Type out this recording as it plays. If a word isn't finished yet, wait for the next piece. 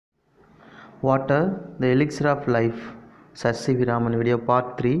Water, the Elixir of Life. Sarsi Viraman video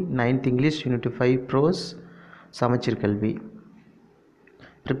part 3, 9th English Unit 5 Prose, Samachir Kalvi.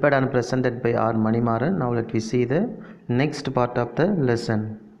 Prepared and presented by R. Manimaran. Now let me see the next part of the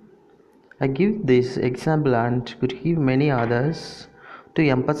lesson. I give this example and could give many others to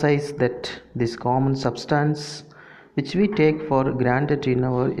emphasize that this common substance which we take for granted in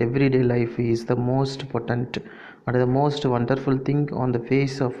our everyday life is the most potent and the most wonderful thing on the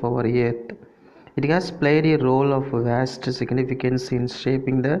face of our earth. It has played a role of vast significance in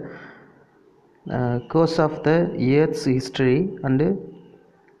shaping the course of the earth's history and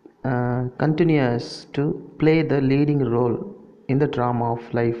continues to play the leading role in the drama of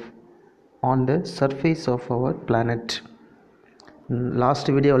life on the surface of our planet. Last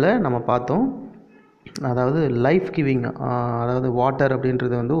வீடியோவில் நம்ம பார்த்தோம், அதாவது life giving, அதாவது water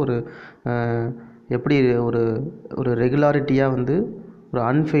அப்படின்றது வந்து ஒரு எப்படி ஒரு ஒரு ரெகுலாரிட்டியாக வந்து ஒரு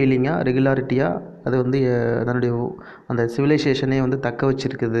அன்ஃபெயிலிங்காக ரெகுலாரிட்டியாக அது வந்து அதனுடைய அந்த சிவிலைசேஷனே வந்து தக்க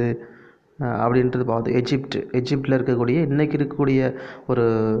வச்சுருக்குது அப்படின்றது பார்த்தோம். எஜிப்டில் இருக்கக்கூடிய இன்றைக்கி இருக்கக்கூடிய ஒரு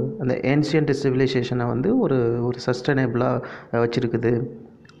அந்த ஏன்ஷியன்ட் சிவிலைசேஷனை வந்து ஒரு ஒரு சஸ்டைனபிளாக வச்சுருக்குது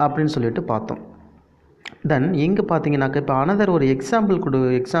அப்படின்னு சொல்லிட்டு பார்த்தோம். தென் இங்கே பார்த்தீங்கன்னாக்கா இப்போ அனதர் ஒரு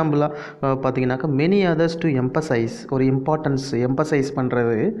எக்ஸாம்பிளாக பார்த்தீங்கன்னாக்கா மெனி அதர்ஸ் டு எம்பசைஸ், ஒரு இம்பார்ட்டன்ஸ் எம்பசைஸ்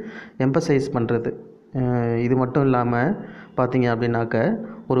பண்ணுறது. இது மட்டும் இல்லாமல் பார்த்தீங்க அப்படின்னாக்க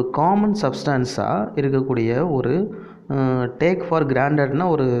ஒரு காமன் சப்ஸ்டான்ஸாக இருக்கக்கூடிய ஒரு டேக் ஃபார் கிராண்டட்னா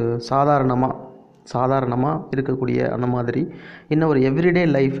ஒரு சாதாரணமாக இருக்கக்கூடிய அந்த மாதிரி இன்னும் ஒரு everyday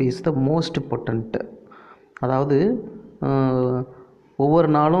life is the most potent. அதாவது ஒவ்வொரு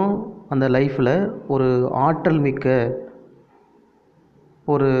நாளும் அந்த லைஃப்பில் ஒரு ஆற்றல் மிக்க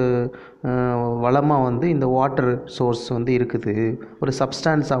ஒரு வளமாக வந்து இந்த வாட்டர் சோர்ஸ் வந்து இருக்குது, ஒரு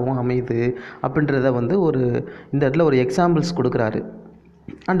சப்ஸ்டான்ஸாகவும் அமையுது அப்படின்றத வந்து ஒரு இந்த இடத்துல ஒரு எக்ஸாம்பிள்ஸ் கொடுக்குறாரு.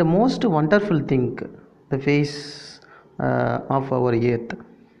 And most wonderful think the face of our earth,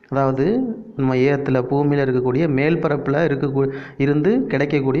 அதாவது நம்ம ஏர்த்தில் பூமியில் இருக்கக்கூடிய மேல்பரப்பில் இருந்து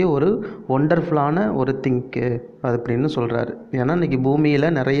கிடைக்கக்கூடிய ஒரு ஒண்டர்ஃபுல்லான ஒரு திங்க்கு அது அப்படின்னு சொல்கிறாரு. ஏன்னா இன்றைக்கி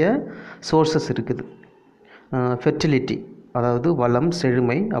பூமியில் நிறைய சோர்ஸஸ் இருக்குது. ஃபெர்டிலிட்டி, அதாவது வளம்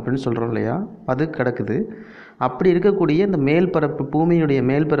செழுமை அப்படின்னு சொல்கிறோம் இல்லையா, அது கிடக்குது. அப்படி இருக்கக்கூடிய இந்த மேல்பரப்பு, பூமியினுடைய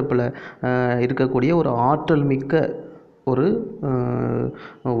மேல்பரப்பில் இருக்கக்கூடிய ஒரு ஆற்றல் மிக்க ஒரு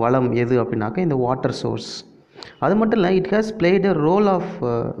வளம் எது அப்படின்னாக்கா இந்த வாட்டர் சோர்ஸ். அது மட்டும் இல்லை, it has played a role of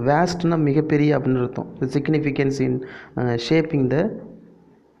வேஸ்ட்னா மிகப்பெரிய அப்படின்னு அர்த்தம். Significance in shaping the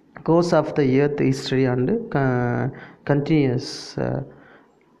course of the earth history and continues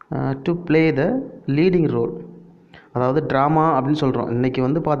to play the leading role. அதாவது ட்ராமா அப்படின்னு சொல்கிறோம். இன்றைக்கி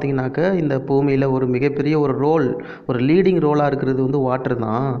வந்து பார்த்திங்கனாக்கா இந்த பூமியில் ஒரு மிகப்பெரிய ஒரு லீடிங் ரோலாக இருக்கிறது வந்து வாட்டர்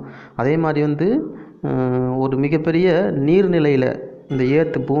தான். அதே மாதிரி வந்து ஒரு மிகப்பெரிய நீர்நிலையில், இந்த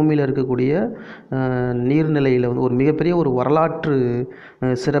ஏர்த்து பூமியில் இருக்கக்கூடிய நீர்நிலையில் வந்து ஒரு மிகப்பெரிய ஒரு வரலாற்று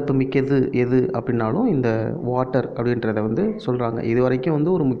சிறப்பு மிக்கது எது அப்படின்னாலும் இந்த வாட்டர் அப்படின்றத வந்து சொல்கிறாங்க. இது வரைக்கும்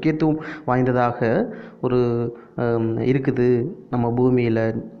வந்து ஒரு முக்கியத்துவம் வாய்ந்ததாக ஒரு இருக்குது நம்ம பூமியில்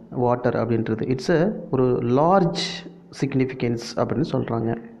வாட்டர் அப்படின்றது. இட்ஸ் ஒரு லார்ஜ் சிக்னிஃபிகன்ஸ் அப்படின்னு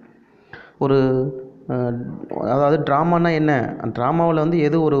சொல்கிறாங்க. ஒரு அதாவது ட்ராமானா என்ன, ட்ராமாவில் வந்து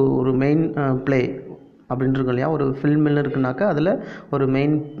எது ஒரு மெயின் ப்ளே அப்படின்னு இருக்கும் இல்லையா, ஒரு ஃபில்மில் இருக்குனாக்கா அதில் ஒரு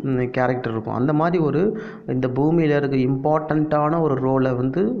மெயின் கேரக்டர் இருக்கும். அந்த மாதிரி ஒரு இந்த பூமியில் இருக்க இம்பார்ட்டண்ட்டான ஒரு ரோலை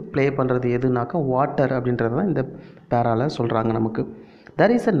வந்து ப்ளே பண்ணுறது எதுனாக்கா வாட்டர் அப்படின்றது தான் இந்த பேரால் சொல்கிறாங்க நமக்கு.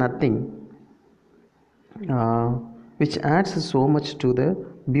 there is a nothing which adds so much to the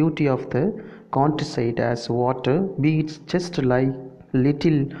beauty of the countryside as water, be it just like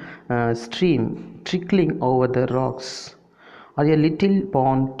little stream trickling over the rocks or a little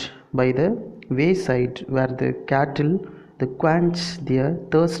pond by the wayside where the cattle quench their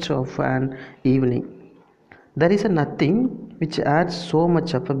thirst of an evening. There is a nothing which adds so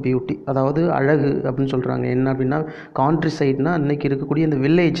much of a beauty. அதாவது அழகு அப்படின்னு சொல்கிறாங்க. என்ன அப்படின்னா country சைட்னால் இன்றைக்கி இருக்கக்கூடிய இந்த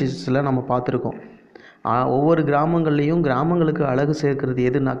வில்லேஜஸில் நம்ம பார்த்துருக்கோம். ஒவ்வொரு கிராமங்களுக்கு அழகு சேர்க்கிறது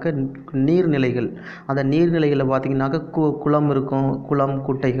எதுனாக்கா நீர்நிலைகள். அந்த நீர்நிலைகளில் பார்த்திங்கனாக்கா குளம் இருக்கும், குளம்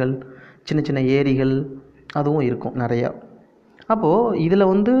குட்டைகள், சின்ன சின்ன ஏரிகள் அதுவும் இருக்கும் நிறையா. அப்போது இதில்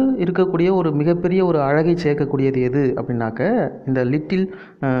வந்து இருக்கக்கூடிய ஒரு மிகப்பெரிய ஒரு அழகை சேர்க்கக்கூடியது எது அப்படின்னாக்க இந்த லிட்டில்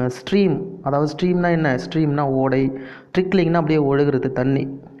ஸ்ட்ரீம். அதாவது ஸ்ட்ரீம்னா என்ன, ஸ்ட்ரீம்னா ஓடை, ட்ரிக்லிங்னா அப்படியே ஒழுகிறது தண்ணி,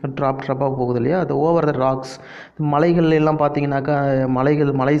 ட்ராப்பாக போகுது இல்லையா, அது ஓவர் த ராக்ஸ். மலைகள்லாம் பார்த்தீங்கன்னாக்கா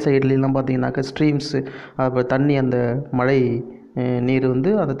மலை சைட்லாம் பார்த்தீங்கன்னாக்கா ஸ்ட்ரீம்ஸு, அப்போ தண்ணி, அந்த மழை நீர்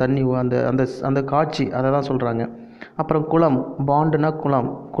வந்து அந்த தண்ணி அந்த அந்த அந்த காட்சி அதை தான் சொல்கிறாங்க. அப்புறம் குளம், பாண்டுனா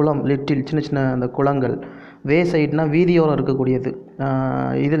குளம் லிட்டில் சின்ன சின்ன அந்த குளங்கள். வே சைட்னா வீதியோரம் இருக்கக்கூடியது.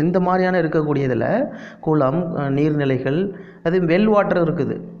 இதில் இந்த மாதிரியான இருக்கக்கூடியதில் குளம், நீர்நிலைகள், அது வெல் வாட்டர்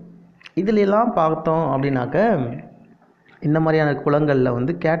இருக்குது. இதிலெல்லாம் பார்த்தோம் அப்படின்னாக்க இந்த மாதிரியான குளங்களில்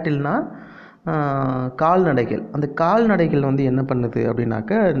வந்து கேட்டில்னா கால்நடைகள், அந்த கால்நடைகள் வந்து என்ன பண்ணுது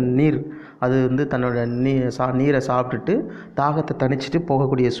அப்படின்னாக்க நீர் அது வந்து தன்னோட நீரை சாப்பிட்டுட்டு தாகத்தை தணிச்சிட்டு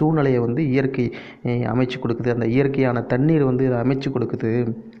போகக்கூடிய சூழ்நிலையை வந்து இயற்கை அமைச்சு கொடுக்குது. அந்த இயற்கையான தண்ணீர் வந்து இதை அமைச்சு கொடுக்குது.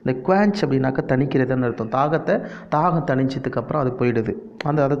 இந்த குவான்ச் அப்படின்னாக்க தணிக்கிறதுன்னு அர்த்தம். தாகம் தணிச்சதுக்கப்புறம் அது போயிடுது.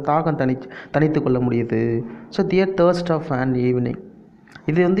 அது தாகம் தணித்து கொள்ள முடியுது. So their thirst of and evening.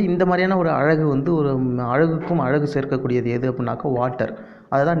 இது வந்து இந்த மாதிரியான ஒரு அழகு வந்து ஒரு அழகுக்கும் அழகு சேர்க்கக்கூடியது எது அப்படின்னாக்கா வாட்டர்.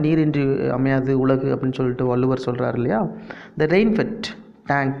 அதுதான் நீரின்றி அமையாது உலகு அப்படின்னு சொல்லிட்டு வள்ளுவர் சொல்கிறார் இல்லையா. இந்த ரெயின்ஃபெட்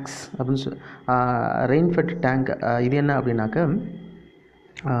டேங்க்ஸ் அப்படின்னு ரெயின்ஃபெட் டேங்க் இது என்ன அப்படின்னாக்க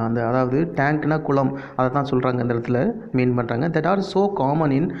அதாவது டேங்க்னா குளம், அதை தான் சொல்கிறாங்க இந்த இடத்துல மீன் பண்ணுறாங்க. That R so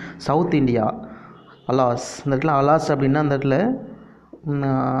common in South India. Alas, இந்த இடத்துல அலாஸ் அப்படின்னா அந்த இடத்துல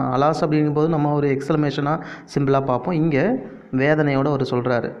அலாஸ் அப்படிங்கும்போது நம்ம ஒரு எக்ஸ்க்ளமேஷனாக சிம்பிளாக பார்ப்போம். இங்கே வேதனையோடு அவர்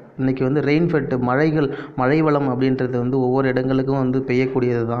சொல்கிறாரு. இன்றைக்கி வந்து ரெயின்ஃபெட் மழை வளம் அப்படின்றது வந்து ஒவ்வொரு இடங்களுக்கும் வந்து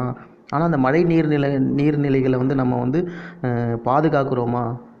பெய்யக்கூடியது தான். ஆனால் அந்த மழை நீர்நிலைகளை வந்து நம்ம வந்து பாதுகாக்கிறோமா,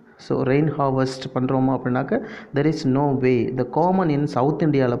 ஸோ ரெயின் ஹார்வெஸ்ட் பண்ணுறோமா அப்படின்னாக்க there is no way. The common in South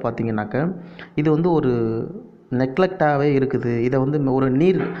இந்தியாவில் பார்த்திங்கனாக்க இது வந்து ஒரு நெக்லெக்டாகவே இருக்குது. இதை வந்து ஒரு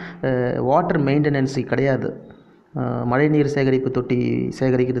வாட்டர் மெயின்டெனன்ஸு கிடையாது. மழைநீர் சேகரிப்பு தொட்டி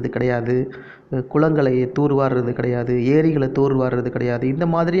சேகரிக்கிறது கிடையாது, குளங்களை தூர்வாடுறது கிடையாது, ஏரிகளை தூர்வாடுறது கிடையாது. இந்த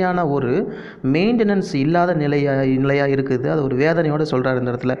மாதிரியான ஒரு மெயின்டெனன்ஸ் இல்லாத நிலையாக இருக்குது. அது ஒரு வேதனையோடு சொல்கிறார்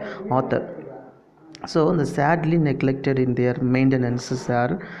இந்த இடத்துல ஆத்தர். ஸோ இந்த sadly neglected in their maintenances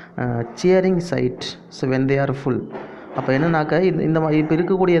are cheering sight so when they are full. அப்போ என்னன்னாக்கா இந்த இப்போ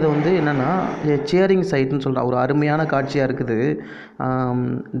இருக்கக்கூடியது வந்து என்னென்னா சேரிங் சைட்னு சொல்கிறாங்க. ஒரு அருமையான காட்சியாக இருக்குது.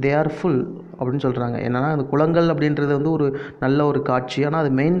 தே ஆர் ஃபுல் அப்படின்னு சொல்கிறாங்க. என்னென்னா அந்த குளங்கள் அப்படின்றது வந்து ஒரு நல்ல ஒரு காட்சி, ஆனால்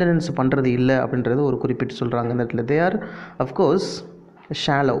அது மெயின்டெனன்ஸ் பண்ணுறது இல்லை அப்படின்றது ஒரு குறிப்பிட்டு சொல்கிறாங்க இந்த இடத்துல. தே ஆர் அஃப்கோர்ஸ்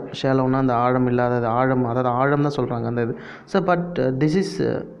ஷேலோன்னா அந்த ஆழம் இல்லாத ஆழம், அதாவது ஆழம் தான் சொல்கிறாங்க அந்த இது. So but this is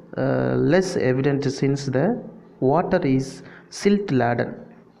less evident since the water is silt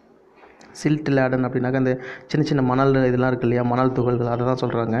Laden அப்படின்னாக்க அந்த சின்ன சின்ன மணல் இதெல்லாம் இருக்குது இல்லையா, மணல் துகள்கள், அதை தான்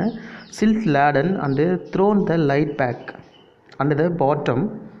சொல்கிறாங்க. Silt Laden and thrown the light back and the bottom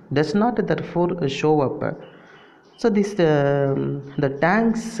does not therefore show up. So the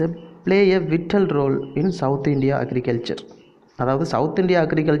tanks play a vital role in South India agriculture. அதாவது சவுத் இந்தியா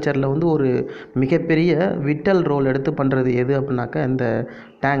அக்ரிகல்ச்சரில் வந்து ஒரு மிகப்பெரிய விட்டல் ரோல் எடுத்து பண்ணுறது எது அப்படின்னாக்கா இந்த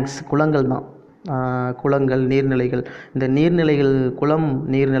டேங்க்ஸ், குளங்கள் தான். குளங்கள், நீர்நிலைகள், இந்த நீர்நிலைகள், குளம்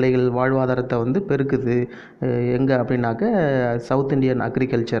நீர்நிலைகள் வாழ்வாதாரத்தை வந்து பெருக்குது. எங்கே அப்படின்னாக்க சவுத் இந்தியன்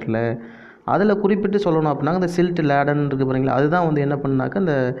அக்ரிகல்ச்சரில். அதில் குறிப்பிட்டு சொல்லணும் அப்படின்னாக்க இந்த சில்ட் லேடன் இருக்குது பாருங்களா, அதுதான் வந்து என்ன பண்ணாக்க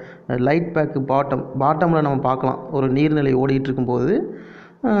இந்த லைட் பேக்கு பாட்டமில் நம்ம பார்க்கலாம். ஒரு நீர்நிலை ஓடிட்டு இருக்கும்போது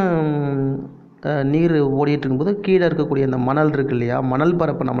நீர் ஓடிட்டு இருக்கும்போது கீழே இருக்கக்கூடிய அந்த மணல் இருக்குது இல்லையா, மணல்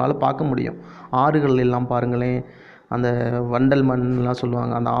பரப்பை நம்மளால் பார்க்க முடியும். ஆறுகள் எல்லாம் பாருங்களேன், அந்த வண்டல் மண்லாம்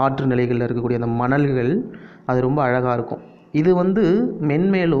சொல்லுவாங்க, அந்த ஆற்று நிலைகளில் இருக்கக்கூடிய அந்த மணல்கள் அது ரொம்ப அழகாக இருக்கும். இது வந்து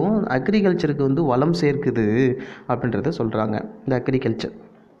மென்மேலும் அக்ரிகல்ச்சருக்கு வந்து வளம் சேர்க்குது அப்படின்றத சொல்கிறாங்க இந்த agriculture.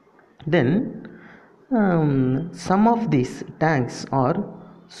 Then some of these tanks R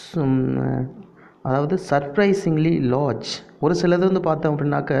அதாவது சர்ப்ரைசிங்லி லார்ஜ். ஒரு சிலது வந்து பார்த்தோம்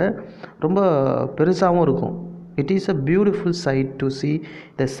அப்படின்னாக்க ரொம்ப பெருசாகவும் இருக்கும். It is a beautiful side to see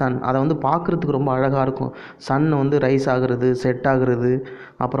the Sun. அதை வந்து பார்க்குறதுக்கு ரொம்ப அழகாக இருக்கும். சன் வந்து ரைஸ் ஆகுறது, செட் ஆகுறது,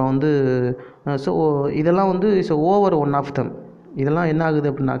 அப்புறம் வந்து ஸோ இதெல்லாம் வந்து it's over one of them. இதெல்லாம் என்ன ஆகுது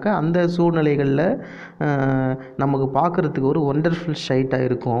அப்படின்னாக்கா அந்த சூழ்நிலைகளில் நமக்கு பார்க்குறதுக்கு ஒரு ஒண்டர்ஃபுல் சைட்டாக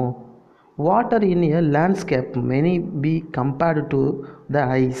இருக்கும். Water in a landscape many B compared to the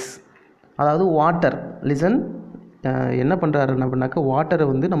ice. அதாவது வாட்டர் லிசன் என்ன பண்ணுறாருன்னு அப்படின்னாக்கா வாட்டரை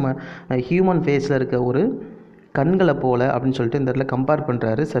வந்து நம்ம ஹியூமன் ஃபேஸில் இருக்க ஒரு கண்களை போல் அப்படின்னு சொல்லிட்டு இந்த இடத்துல கம்பேர்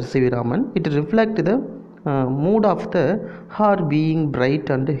பண்ணுறாரு sir C V Raman. It reflect the mood of the hour being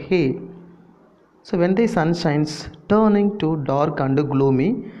bright and hey. So when the Sun shines turning to dark and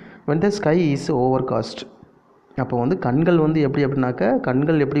gloomy when the sky is Overcast. அப்போ வந்து கண்கள் வந்து எப்படி அப்படின்னாக்கா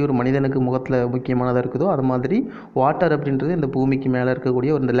கண்கள் எப்படி ஒரு மனிதனுக்கு முகத்தில் முக்கியமானதாக இருக்குதோ அது மாதிரி வாட்டர் அப்படின்றது இந்த பூமிக்கு மேலே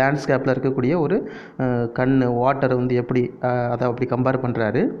இருக்கக்கூடிய ஒரு இந்த லேண்ட்ஸ்கேப்பில் இருக்கக்கூடிய ஒரு வாட்டரை வந்து எப்படி அதை அப்படி கம்பேர்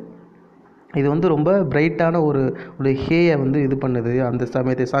பண்ணுறாரு. இது வந்து ரொம்ப பிரைட்டான ஒரு ஹேயை வந்து இது பண்ணுது. அந்த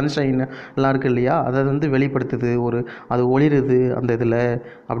சமயத்தை சன்ஷைன் எல்லாம் இருக்குது இல்லையா, அதை வந்து வெளிப்படுத்துது. அது ஒளிருது அந்த இதில்,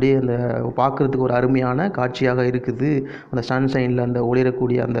 அப்படியே அந்த பார்க்குறதுக்கு ஒரு அருமையான காட்சியாக இருக்குது அந்த சன்ஷைனில் அந்த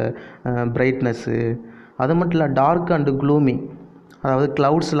ஒளிரக்கூடிய அந்த பிரைட்னஸ்ஸு. அது மட்டும் இல்லை, டார்க் அண்டு க்ளூமி, அதாவது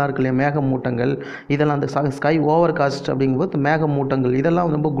க்ளவுட்ஸ்லாம் இருக்கு இல்லையா, மேகமூட்டங்கள், இதெல்லாம் அந்த ஸ்கை ஓவர் காஸ்ட் அப்படிங்கும்போது மேகமூட்டங்கள்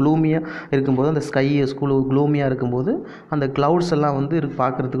இதெல்லாம் ரொம்ப க்ளூமியாக இருக்கும்போது, அந்த ஸ்கை க்ளூமியாக இருக்கும்போது அந்த க்ளவுட்ஸ் எல்லாம் வந்து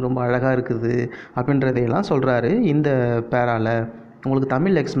பார்க்குறதுக்கு ரொம்ப அழகாக இருக்குது அப்படின்றதையெல்லாம் சொல்கிறாரு இந்த பேரால. உங்களுக்கு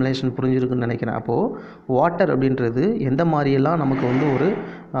தமிழ் எக்ஸ்ப்ளனேஷன் புரிஞ்சிருக்குன்னு நினைக்கிறேன். அப்போது வாட்டர் அப்படின்றது எந்த மாதிரியெல்லாம் நமக்கு வந்து ஒரு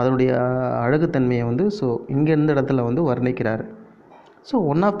அதனுடைய அழகுத்தன்மையை வந்து ஸோ இங்கே இந்த இடத்துல வந்து வர்ணிக்கிறார். So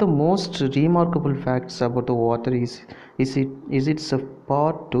one of the most ரீமார்க்கபிள் facts about the water is its a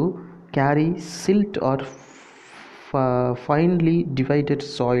part to carry silt or finely divided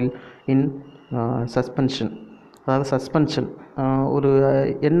soil in suspension. அதாவது சஸ்பென்ஷன் ஒரு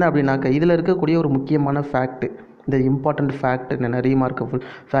என்ன அப்படின்னாக்கா இதில் இருக்கக்கூடிய ஒரு முக்கியமான ஃபேக்ட்டு, இந்த இம்பார்ட்டண்ட் ஃபேக்ட் என்னென்ன ரீமார்க்கபுள்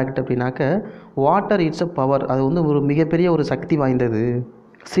ஃபேக்ட் அப்படின்னாக்க வாட்டர் இட்ஸ் அ பவர். அது வந்து ஒரு மிகப்பெரிய ஒரு சக்தி வாய்ந்தது.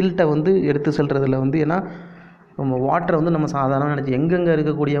 சில்ட்டை வந்து எடுத்து செல்றதில் வந்து ஏன்னா நம்ம வாட்டரை வந்து நம்ம சாதாரண நினச்சி எங்கெங்கே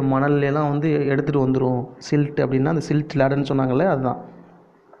இருக்கக்கூடிய மணல்லாம் வந்து எடுத்துகிட்டு வந்துடும். சில்ட் அப்படின்னா அந்த சில்ட் லேடன்னு சொன்னாங்களே அதுதான்,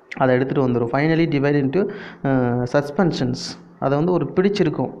 அதை எடுத்துகிட்டு வந்துடும். Finally divide into suspensions. அதை வந்து ஒரு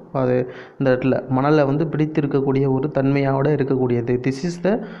பிடிச்சிருக்கும், அது இந்த இடத்துல மணலை வந்து பிடித்திருக்கக்கூடிய ஒரு தன்மையோடு இருக்கக்கூடியது. This is the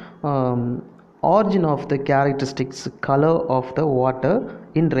origin of the characteristics colour of the water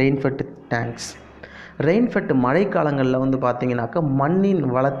in rainfed tanks. Rainfed மழைக்காலங்களில் வந்து பார்த்திங்கனாக்கா மண்ணின்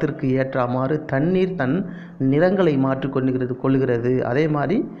வளத்திற்கு ஏற்றாமாறு தண்ணீர் தன் நிறங்களை கொள்ளுகிறது. அதே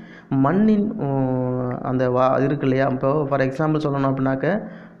மாதிரி மண்ணின் அந்த இருக்கு இல்லையா, இப்போ ஃபார் எக்ஸாம்பிள் சொல்லணும் அப்படின்னாக்க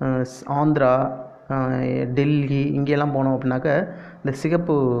ஆந்திரா, டெல்லி இங்கெல்லாம் போனோம் அப்படின்னாக்க இந்த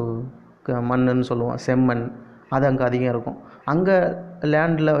சிகப்பு மண்ணுன்னு சொல்லுவோம், செம்மண், அது அங்கே அதிகம் இருக்கும். அங்கே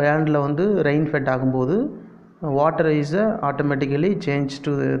லேண்டில் வந்து ரெயின்ஃபெட் ஆகும்போது water is automatically change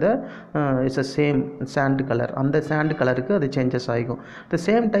to the it's a same sand colour. அந்த சாண்ட் கலருக்கு அது சேஞ்சஸ் ஆகிக்கும். த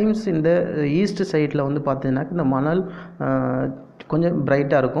சேம் டைம்ஸ் இந்த ஈஸ்ட் சைடில் வந்து பார்த்தீங்கன்னாக்க இந்த மணல் கொஞ்சம்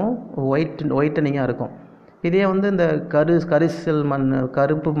பிரைட்டாக இருக்கும், ஒயிட்டனிங்காக இருக்கும். இதே வந்து இந்த கரிசல் மண்,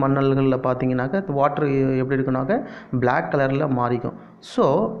 கருப்பு மணல்களில் பார்த்தீங்கன்னாக்க வாட்டர் எப்படி இருக்குனாக்க பிளாக் கலரில் மாறிக்கும். ஸோ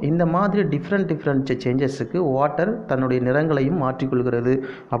இந்த மாதிரி டிஃப்ரெண்ட் சேஞ்சஸுக்கு வாட்டர் தன்னுடைய நிறங்களையும் மாற்றிக்கொள்கிறது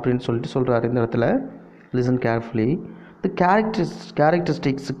அப்படின்னு சொல்கிறார் இந்த இடத்துல. Listen carefully. The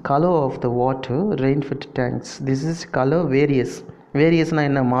characteristics color of the water rainfed tanks. This is color வேரியஸ்னால்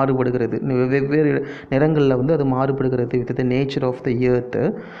என்ன, மாறுபடுகிறது, வெவ்வேறு நிறங்களில் வந்து அது மாறுபடுகிறது with the nature of the earth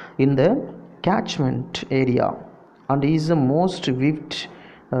in the catchment area and is the most vivid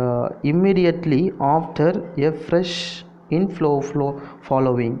immediately after a fresh inflow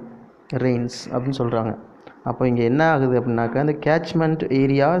following rains அப்படின்னு சொல்கிறாங்க. அப்போ இங்கே என்ன ஆகுது அப்படின்னாக்கா இந்த catchment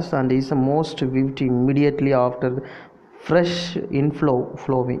areas and is a most vivid immediately after fresh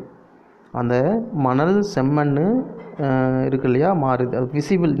flowing. அந்த மணல் செம்மண் இருக்கு இல்லையா, மாறுது, அது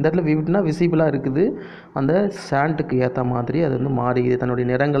விசிபிள். இந்த இடத்துல விவிட்னா விசிபிளாக இருக்குது, அந்த சாண்டுக்கு ஏற்ற மாதிரி அது வந்து மாறிது, தன்னுடைய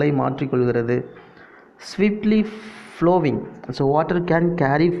நிறங்களை மாற்றிக்கொள்கிறது. Swiftly flowing. So water can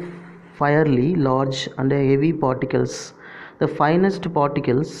carry ஃபயர்லி large and heavy particles. The finest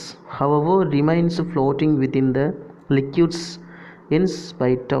particles, however, remains floating within the liquids in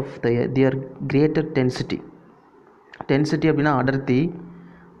spite of their greater density. Density அப்படின்னா அடர்த்தி,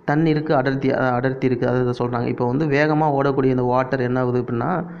 தண்ணீருக்கு அடர்த்தி இருக்குது, அதை சொல்கிறாங்க. இப்போ வந்து வேகமாக ஓடக்கூடிய இந்த வாட்டர் என்ன ஆகுது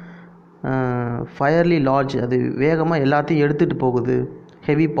அப்படின்னா ஃபயர்லி லார்ஜ், அது வேகமாக எல்லாத்தையும் எடுத்துகிட்டு போகுது.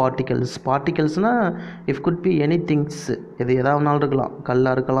 Heavy பார்ட்டிகல்ஸ்னால் if could be any things, எது எதாவதுனாலும் இருக்கலாம்,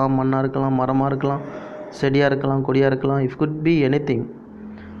 கல்லாக இருக்கலாம், மண்ணாக இருக்கலாம், மரமாக இருக்கலாம், செடியாக இருக்கலாம், கொடியாக இருக்கலாம், if could be any thing.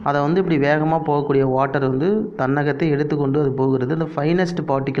 அதை வந்து இப்படி வேகமாக போகக்கூடிய வாட்டர் வந்து தன்னகத்தை எடுத்துக்கொண்டு அது போகிறது. இந்த ஃபைனஸ்ட்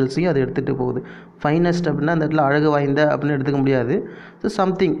பார்ட்டிகல்ஸையும் அது எடுத்துகிட்டு போகுது. ஃபைனஸ்ட் அப்படின்னா அந்த இடத்துல அழகு வாய்ந்த அப்படின்னு எடுத்துக்க முடியாது. ஸோ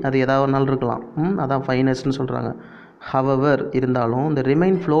சம்திங், அது ஏதாவது ஒரு நாள் இருக்கலாம், அதான் ஃபைனஸ்ட்னு சொல்கிறாங்க. ஹவவர் இருந்தாலும் இந்த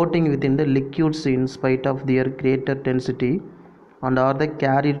remain floating within the liquids in spite of their greater density and are the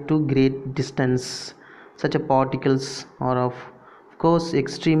carried to great distance. Such a particles are of course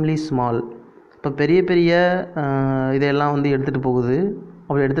extremely small. இப்போ பெரிய இதெல்லாம் வந்து எடுத்துகிட்டு போகுது.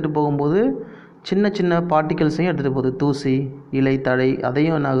 அப்படி எடுத்துகிட்டு போகும்போது சின்ன பார்ட்டிகல்ஸையும் எடுத்துகிட்டு போகுது, தூசி, இலை, தழை,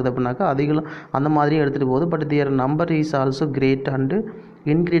 அதையும் என்ன ஆகுது அப்படின்னாக்கா அதிகம் அந்த மாதிரியும் எடுத்துகிட்டு போகுது. But their number is also great and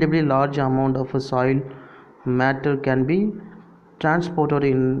incredibly large amount of soil matter can be transported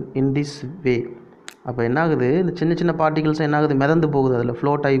in this way. அப்போ என்ன ஆகுது, இந்த சின்ன பார்ட்டிகல்ஸ் என்ன ஆகுது, மிதந்து போகுது, அதில்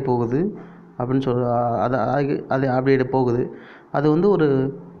ஃப்ளோட் ஆகி போகுது அப்படின்னு அது அப்படியே போகுது. அது வந்து ஒரு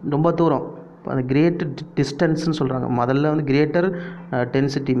ரொம்ப தூரம், அந்த கிரேட்டர் டிஸ்டன்ஸ்னு சொல்கிறாங்க. முதல்ல வந்து கிரேட்டர்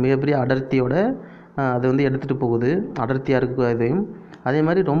டென்சிட்டி, மிகப்பெரிய அடர்த்தியோட அது வந்து எடுத்துகிட்டு போகுது, அடர்த்தியாக இருக்குது. அதையும் அதே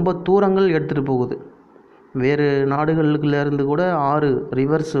மாதிரி ரொம்ப தூரங்கள் எடுத்துகிட்டு போகுது. வேறு நாடுகளுக்குலேருந்து கூட 6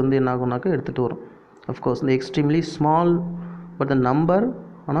 ரிவர்ஸ் வந்து என்ன ஆகுனாக்கா எடுத்துகிட்டு வரும். அஃப்கோர்ஸ் இந்த extremely small but the number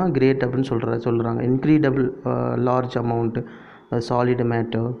ஆனால் கிரேட் அப்படின்னு சொல்கிறாங்க. இன்க்ரீடபிள் large amount solid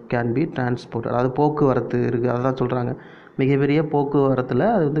matter can be transport. அதாவது போக்குவரத்து இருக்குது, அதை தான் சொல்கிறாங்க. மிகப்பெரிய போக்குவரத்தில்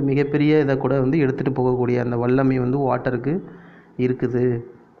அது வந்து மிகப்பெரிய இதை கூட வந்து எடுத்துகிட்டு போகக்கூடிய அந்த வல்லமை வந்து வாட்டருக்கு இருக்குது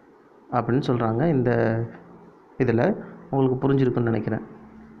அப்படின்னு சொல்கிறாங்க. இந்த இதில் உங்களுக்கு புரிஞ்சிருக்குன்னு நினைக்கிறேன்.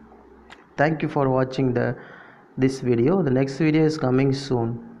 தேங்க்யூ ஃபார் வாட்சிங் த this video. The next video is coming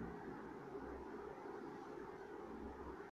soon.